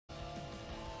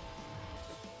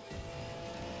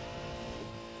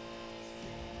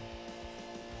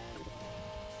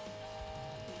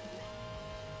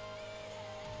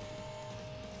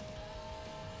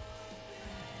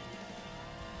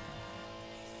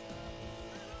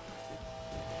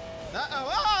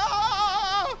Uh-oh.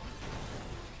 Oh!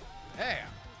 Damn.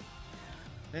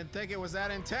 Didn't think it was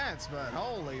that intense, but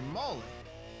holy moly.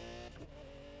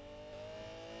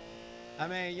 I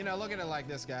mean, you know, look at it like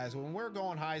this, guys. When we're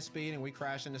going high speed and we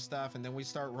crash into stuff and then we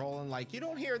start rolling, like, you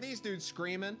don't hear these dudes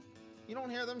screaming. You don't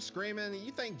hear them screaming.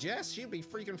 You think Jess, she'd be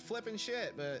freaking flipping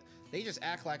shit, but they just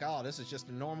act like, oh, this is just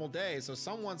a normal day. So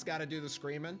someone's got to do the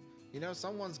screaming. You know,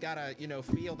 someone's got to, you know,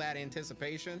 feel that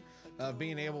anticipation of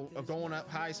being able of going up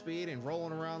high speed and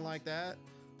rolling around like that.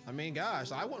 I mean,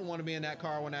 gosh, I wouldn't want to be in that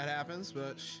car when that happens,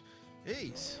 but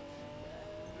jeez.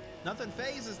 Nothing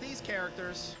phases these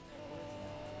characters.